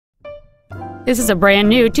This is a brand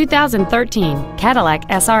new 2013 Cadillac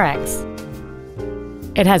SRX.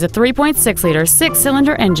 It has a 3.6-liter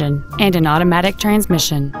six-cylinder engine and an automatic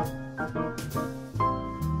transmission.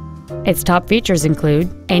 Its top features include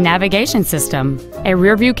a navigation system, a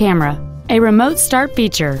rear-view camera, a remote start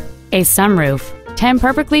feature, a sunroof, 10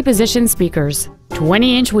 perfectly positioned speakers,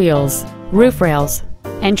 20-inch wheels, roof rails,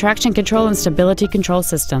 and traction control and stability control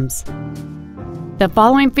systems. The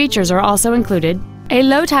following features are also included: a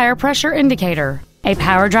low tire pressure indicator, a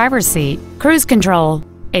power driver's seat, cruise control,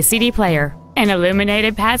 a CD player, an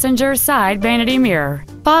illuminated passenger side vanity mirror,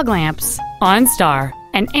 fog lamps, OnStar,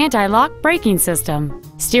 an anti-lock braking system,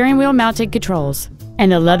 steering wheel mounted controls,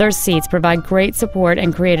 and the leather seats provide great support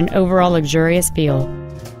and create an overall luxurious feel.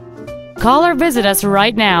 Call or visit us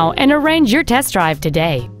right now and arrange your test drive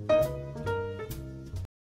today.